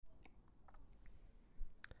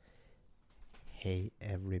Hey,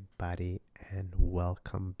 everybody, and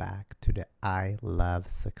welcome back to the I Love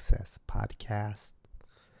Success podcast.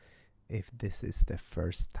 If this is the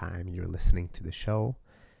first time you're listening to the show,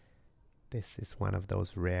 this is one of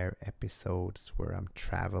those rare episodes where I'm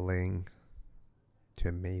traveling to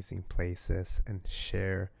amazing places and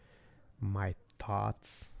share my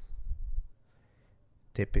thoughts.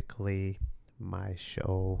 Typically, my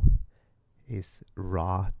show is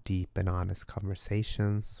raw, deep, and honest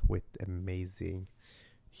conversations with amazing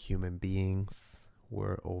human beings.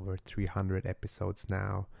 We're over 300 episodes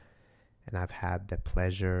now, and I've had the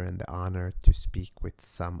pleasure and the honor to speak with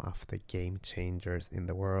some of the game changers in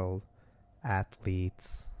the world: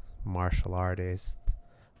 athletes, martial artists,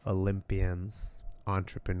 Olympians,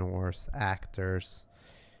 entrepreneurs, actors,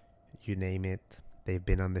 you name it. They've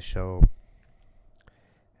been on the show.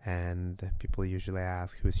 And people usually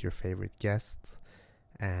ask, who's your favorite guest?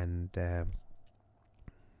 And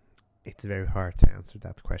it's very hard to answer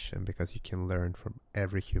that question because you can learn from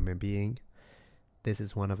every human being. This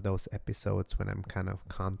is one of those episodes when I'm kind of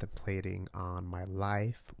contemplating on my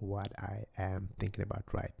life, what I am thinking about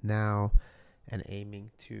right now, and aiming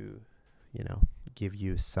to, give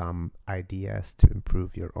you some ideas to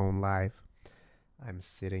improve your own life. I'm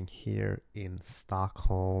sitting here in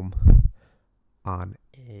Stockholm on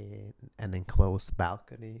an enclosed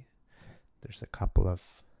balcony. There's a couple of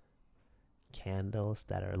candles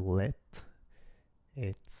that are lit.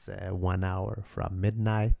 It's 1 hour from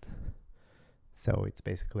midnight, so it's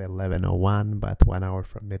basically 11:01, but 1 hour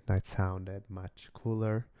from midnight sounded much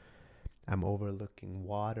cooler. I'm overlooking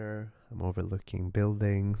water. I'm overlooking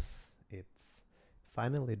buildings. It's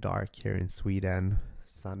finally dark here in Sweden.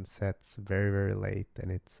 Sun sets very, very late,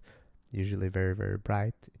 and it's usually very, very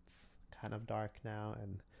bright. It's kind of dark now,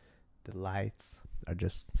 and the lights are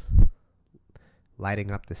just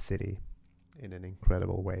lighting up the city in an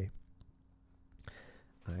incredible way.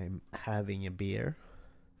 I'm having a beer,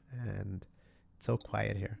 and it's so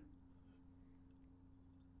quiet here.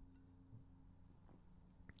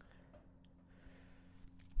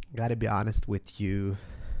 Gotta be honest with you,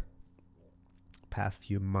 past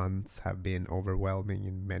few months have been overwhelming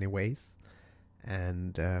in many ways,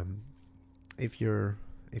 and if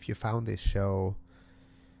you found this show,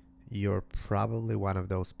 you're probably one of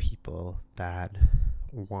those people that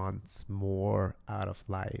wants more out of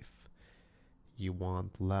life. You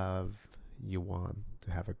want love, you want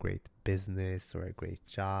to have a great business or a great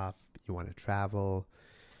job, you want to travel,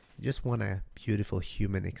 you just want a beautiful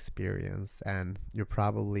human experience, and you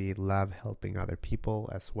probably love helping other people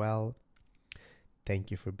as well.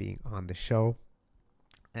 Thank you for being on the show.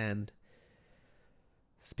 And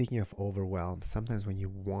speaking of overwhelm, sometimes when you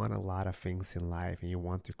want a lot of things in life and you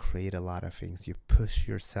want to create a lot of things, you push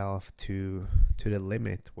yourself to the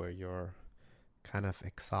limit where you're kind of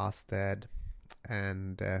exhausted.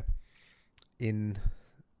 And I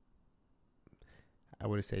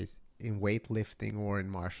would say in weightlifting or in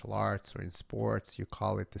martial arts or in sports, you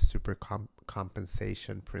call it the super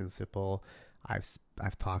compensation principle.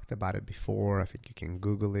 I've talked about it before. I think you can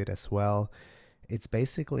Google it as well. It's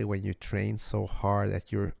basically when you train so hard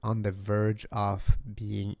that you're on the verge of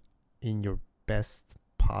being in your best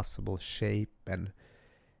possible shape, and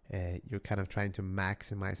you're kind of trying to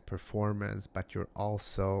maximize performance, but you're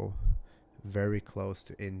also very close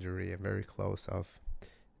to injury and very close of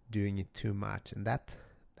doing it too much. And that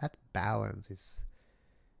balance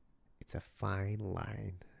it's a fine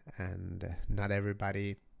line, and not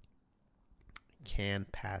everybody can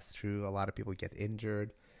pass through. A lot of people get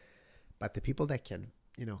injured. But the people that can,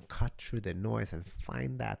 cut through the noise and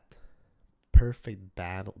find that perfect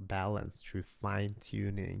balance through fine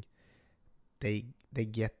tuning, they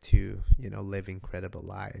get to, live incredible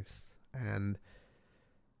lives. And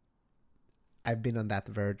I've been on that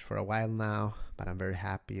verge for a while now, but I'm very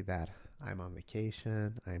happy that I'm on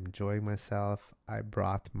vacation. I'm enjoying myself. I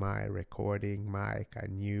brought my recording mic. I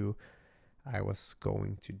knew I was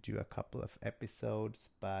going to do a couple of episodes,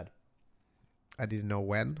 but I didn't know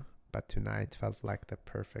when. But tonight felt like the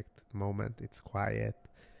perfect moment. It's quiet.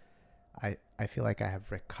 I feel like I have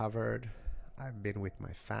recovered. I've been with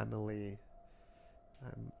my family.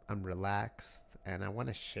 I'm relaxed, and I want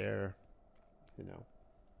to share,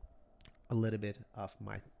 a little bit of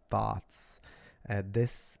my thoughts.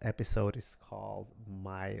 This episode is called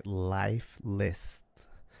My Life List,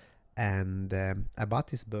 and I bought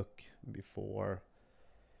this book before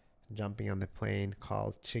jumping on the plane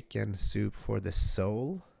called Chicken Soup for the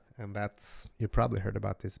Soul. And you probably heard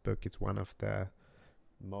about this book. It's one of the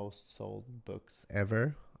most sold books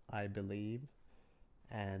ever, I believe.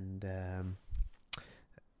 And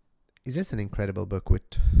it's just an incredible book with,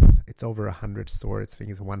 it's over 100 stories. I think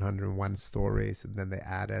it's 101 stories, and then they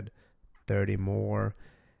added 30 more,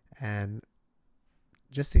 and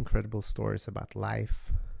just incredible stories about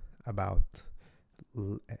life, about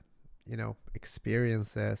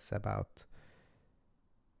experiences, about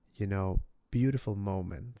beautiful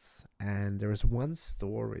moments. And there was one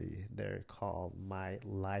story there called My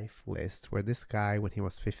Life List, where this guy, when he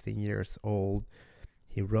was 15 years old,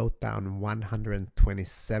 he wrote down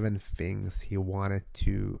 127 things he wanted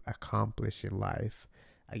to accomplish in life.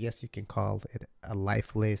 I guess you can call it a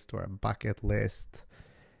life list or a bucket list.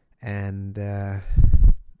 And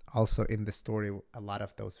also in the story, a lot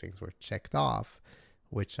of those things were checked off,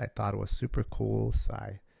 which I thought was super cool. So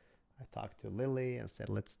I talked to Lily and said,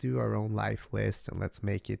 let's do our own life list and let's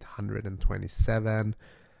make it 127.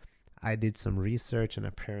 I did some research, and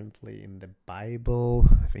apparently in the Bible,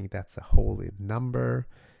 I think that's a holy number.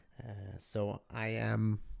 So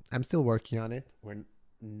I'm still working on it. We're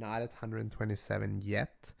not at 127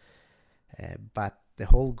 yet. But the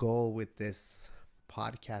whole goal with this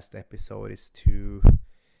podcast episode is to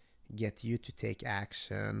get you to take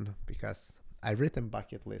action, because I've written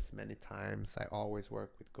bucket lists many times. I always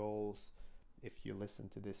work with goals. If you listen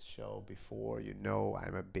to this show before,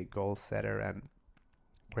 I'm a big goal setter, and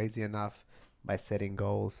crazy enough, by setting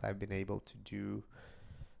goals, I've been able to do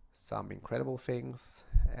some incredible things,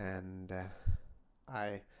 and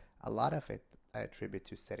a lot of it I attribute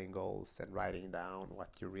to setting goals and writing down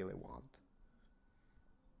what you really want.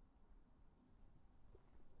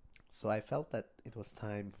 So I felt that it was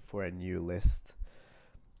time for a new list.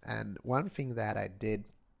 And one thing that I did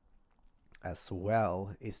as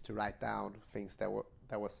well is to write down things that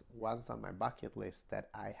was once on my bucket list that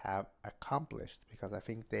I have accomplished, because I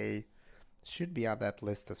think they should be on that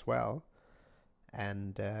list as well.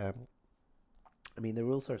 And the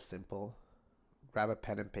rules are simple. Grab a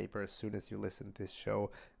pen and paper as soon as you listen to this show.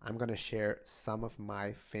 I'm going to share some of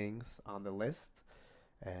my things on the list,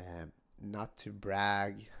 not to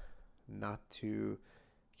brag, not to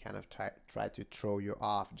kind of try to throw you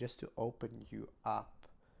off, just to open you up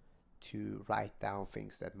to write down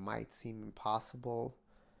things that might seem impossible,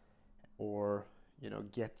 or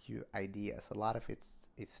get you ideas. A lot of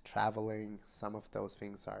it's traveling. Some of those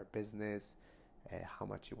things are business, how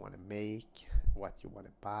much you want to make, what you want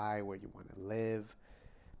to buy, where you want to live.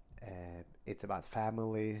 It's about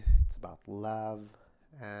family, it's about love,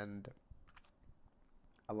 and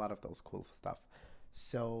a lot of those cool stuff.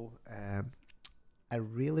 So I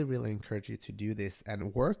really, really encourage you to do this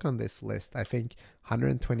and work on this list. I think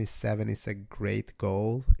 127 is a great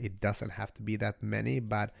goal. It doesn't have to be that many,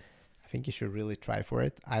 but I think you should really try for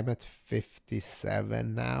it. I'm at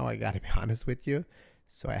 57 now, I gotta be honest with you.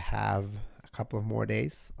 So I have a couple of more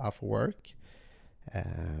days of work.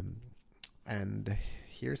 And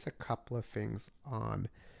here's a couple of things on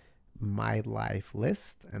my life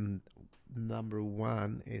list. And number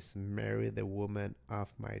one is marry the woman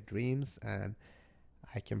of my dreams. And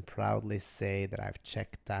I can proudly say that I've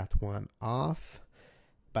checked that one off.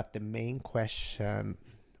 But the main question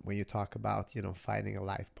when you talk about, finding a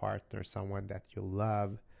life partner, someone that you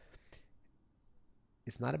love,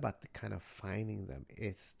 it's not about the kind of finding them.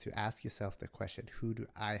 It's to ask yourself the question, who do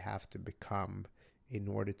I have to become in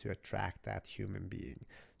order to attract that human being?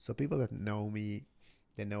 So people that know me,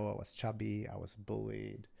 they know I was chubby, I was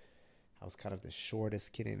bullied, I was kind of the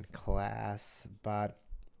shortest kid in class, but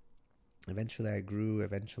eventually I grew.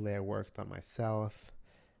 Eventually I worked on myself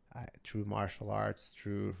through martial arts,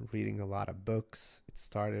 through reading a lot of books. It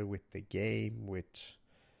started with The Game, which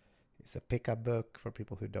is a pickup book for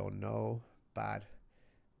people who don't know, but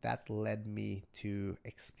that led me to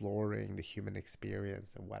exploring the human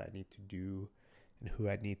experience and what I need to do and who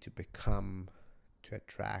I need to become to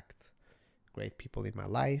attract great people in my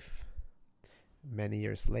life. Many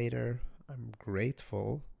years later, I'm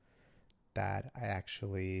grateful that I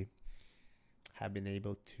actually have been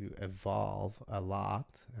able to evolve a lot,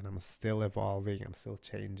 and I'm still evolving, I'm still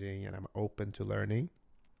changing, and I'm open to learning.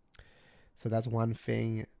 So that's one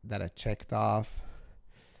thing that I checked off.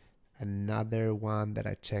 Another one that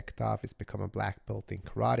I checked off is become a black belt in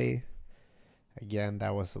karate. Again,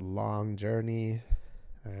 that was a long journey,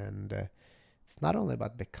 and it's not only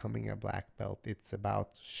about becoming a black belt, it's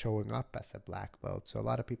about showing up as a black belt. So a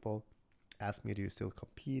lot of people ask me, do you still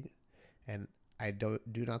compete? And I do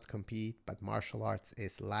not compete, but martial arts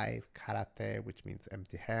is life. Karate, which means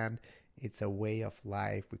empty hand, it's a way of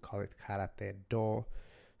life. We call it karate do.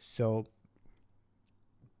 So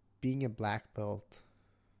being a black belt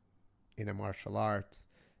in a martial arts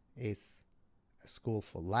is a school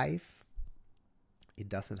for life. You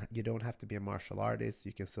don't have to be a martial artist.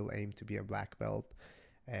 You can still aim to be a black belt.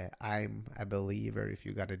 I'm a believer, if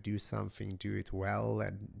you gotta do something, do it well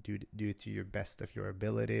and do it to your best of your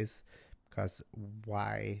abilities. Because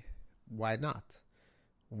why not?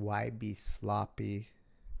 Why be sloppy,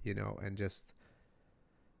 and just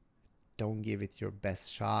don't give it your best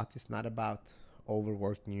shot? It's not about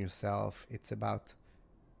overworking yourself. It's about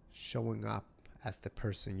showing up as the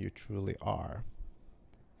person you truly are.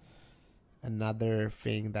 Another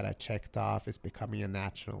thing that I checked off is becoming a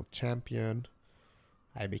national champion.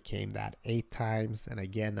 I became that 8 times. And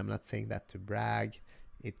again, I'm not saying that to brag.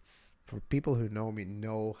 It's for people who know me,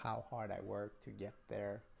 know how hard I work to get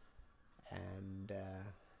there. And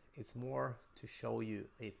it's more to show you,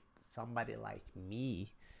 if somebody like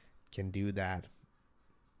me can do that,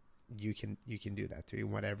 you can do that too,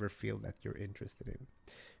 in whatever field that you're interested in.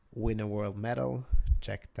 Win a world medal,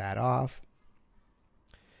 check that off.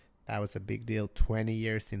 That was a big deal, 20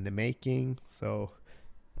 years in the making. So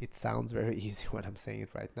it sounds very easy when I'm saying it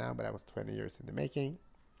right now, but I was 20 years in the making.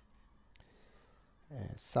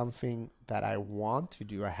 Something that I want to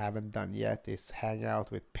do, I haven't done yet, is hang out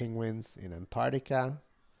with penguins in Antarctica.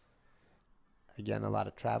 Again, a lot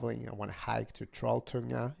of traveling. I want to hike to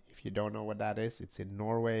Trolltunga. If you don't know what that is, it's in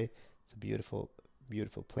Norway. It's a beautiful,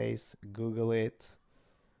 beautiful place. Google it.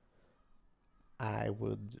 I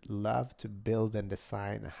would love to build and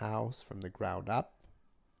design a house from the ground up.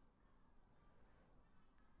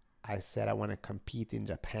 I said I want to compete in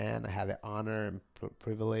Japan. I had the honor and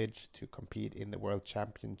privilege to compete in the World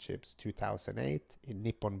Championships 2008 in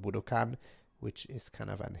Nippon Budokan, which is kind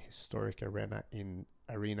of an historic arena in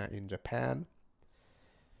Japan.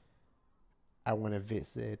 I want to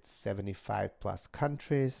visit 75 plus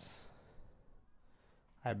countries.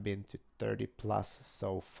 I've been to 30 plus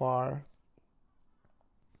so far.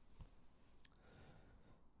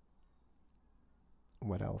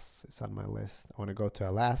 What else is on my list? I want to go to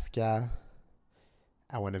Alaska.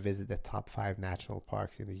 I want to visit the top 5 national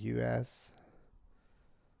parks in the US.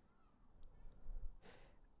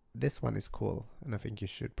 This one is cool, and I think you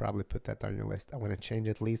should probably put that on your list. I want to change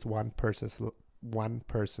at least one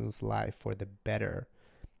person's life for the better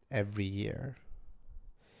every year.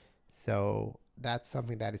 So that's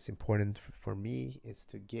something that is important for me, is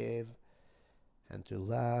to give and to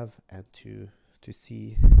love and to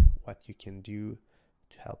see what you can do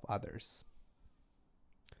to help others.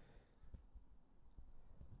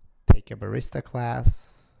 Take a barista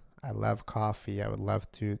class. I love coffee. I would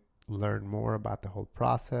love to learn more about the whole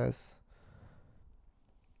process.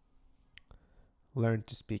 Learn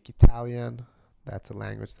to speak Italian. That's a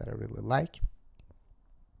language that I really like.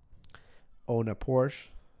 Own a Porsche.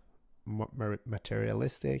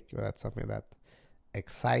 Materialistic. That's something that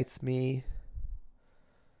excites me.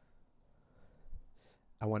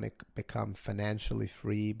 I want to become financially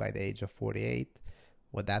free by the age of 48.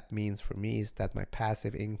 What that means for me is that my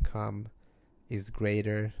passive income is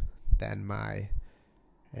greater than my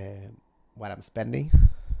what I'm spending,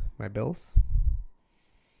 my bills.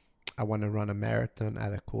 I want to run a marathon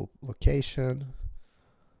at a cool location.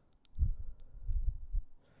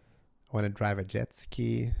 I want to drive a jet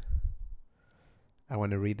ski. I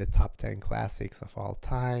want to read the top 10 classics of all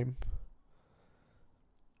time.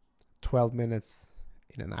 12 minutes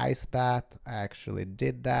in an ice bath. I actually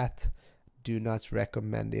did that. Do not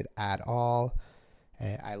recommend it at all.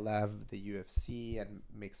 I love the UFC and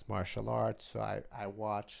mixed martial arts, so I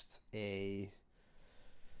watched a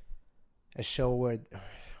show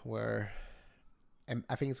where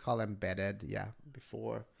I think it's called Embedded. Yeah,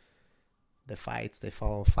 before the fights, they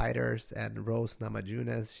follow fighters, and Rose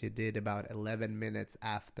Namajunas, she did about 11 minutes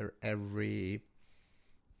after every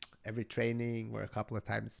training, or a couple of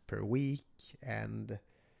times per week. And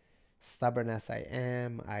stubborn as I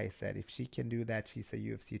am, I said, if she can do that, she's a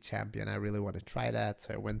UFC champion. I really want to try that.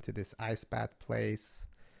 So I went to this ice bath place,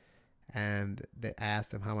 and they asked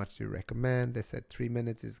them, how much do you recommend? They said 3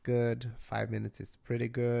 minutes is good, 5 minutes is pretty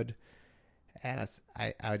good. And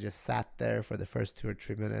I just sat there for the first 2 or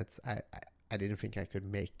 3 minutes. I didn't think I could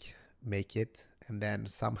make it, and then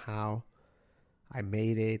somehow I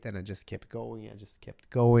made it, and I just kept going.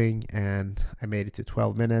 And I made it to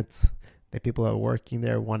 12 minutes. The people that were working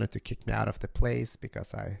there wanted to kick me out of the place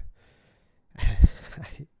because I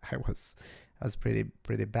was pretty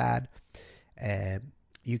bad. I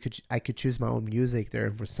could choose my own music there,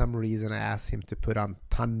 and for some reason I asked him to put on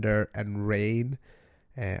Thunder and Rain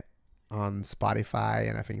on Spotify,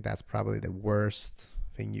 and I think that's probably the worst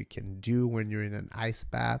thing you can do when you're in an ice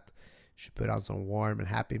bath. You should put on some warm and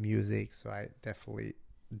happy music, so I definitely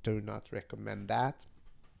do not recommend that.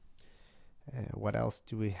 What else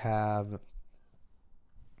do we have?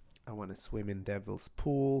 I want to swim in Devil's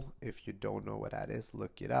Pool. If you don't know what that is,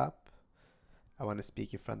 look it up. I want to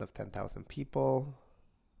speak in front of 10,000 people.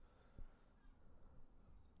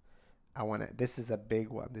 This is a big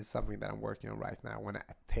one. This is something that I'm working on right now. I want to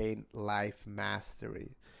attain life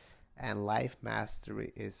mastery. And life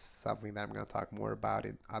mastery is something that I'm going to talk more about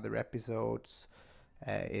in other episodes.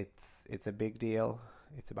 It's a big deal.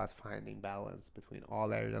 It's about finding balance between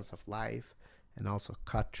all areas of life and also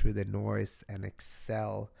cut through the noise and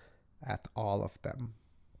excel at all of them.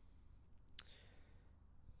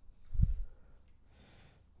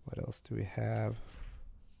 What else do we have?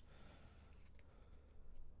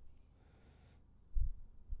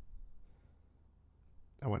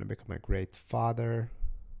 I want to become a great father.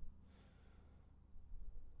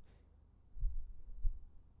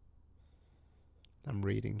 I'm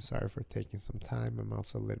reading. Sorry for taking some time. I'm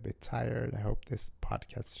also a little bit tired. I hope this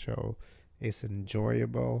podcast show is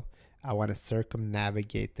enjoyable. I want to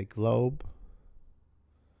circumnavigate the globe.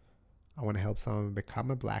 I want to help someone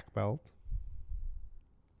become a black belt.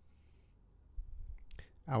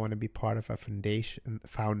 I want to be part of a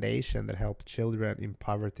foundation that helps children in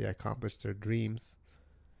poverty accomplish their dreams.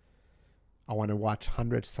 I want to watch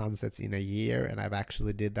 100 sunsets in a year, and I've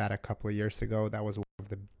actually did that a couple of years ago. That was one of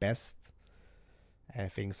the best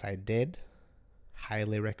things I did.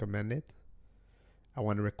 Highly recommend it. I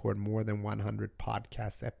want to record more than 100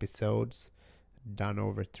 podcast episodes. Done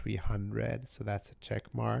over 300, so that's a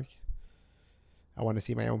check mark. I want to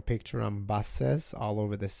see my own picture on buses all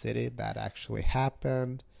over the city. That actually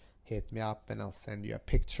happened. Hit me up and I'll send you a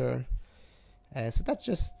picture. So that's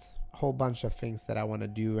just a whole bunch of things that I want to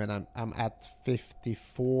do, and I'm at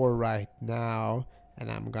 54 right now,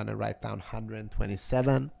 and I'm gonna write down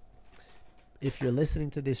 127. If you're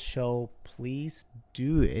listening to this show, please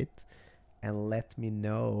do it and let me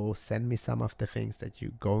know. Send me some of the things that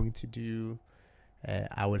you're going to do.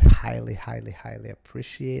 I would highly, highly, highly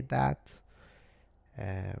appreciate that.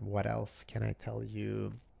 What else can I tell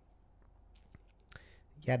you?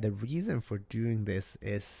 Yeah, the reason for doing this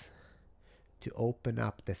is to open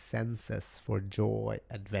up the senses for joy,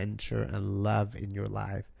 adventure, and love in your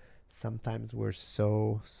life. Sometimes we're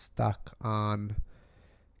so stuck on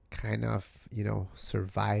kind of,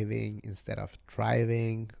 surviving instead of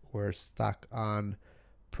thriving. We're stuck on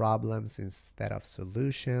problems instead of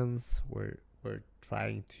solutions. We're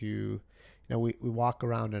trying to, we walk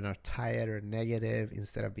around and are tired or negative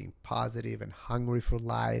instead of being positive and hungry for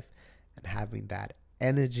life and having that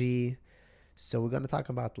energy. So we're going to talk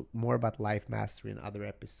more about life mastery in other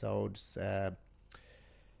episodes.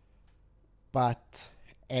 But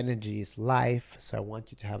energy is life, so I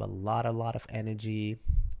want you to have a lot of energy.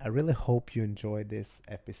 I really hope you enjoyed this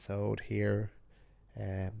episode here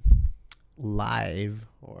live,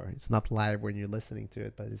 or it's not live when you're listening to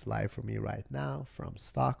it, but it's live for me right now from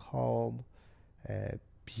Stockholm.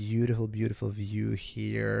 Beautiful view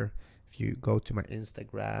here. If you go to my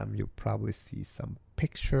Instagram, you'll probably see some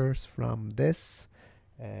pictures from this.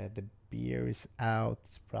 The beer is out.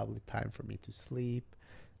 It's probably time for me to sleep.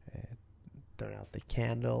 Turn out the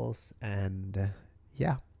candles, and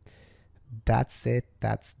that's it.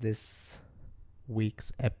 That's this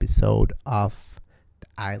week's episode of the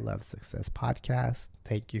I Love Success podcast.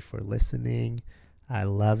 Thank you for listening. I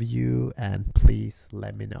love you, and please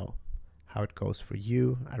let me know how it goes for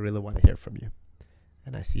you. I really want to hear from you,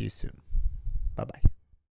 and I see you soon. Bye-bye.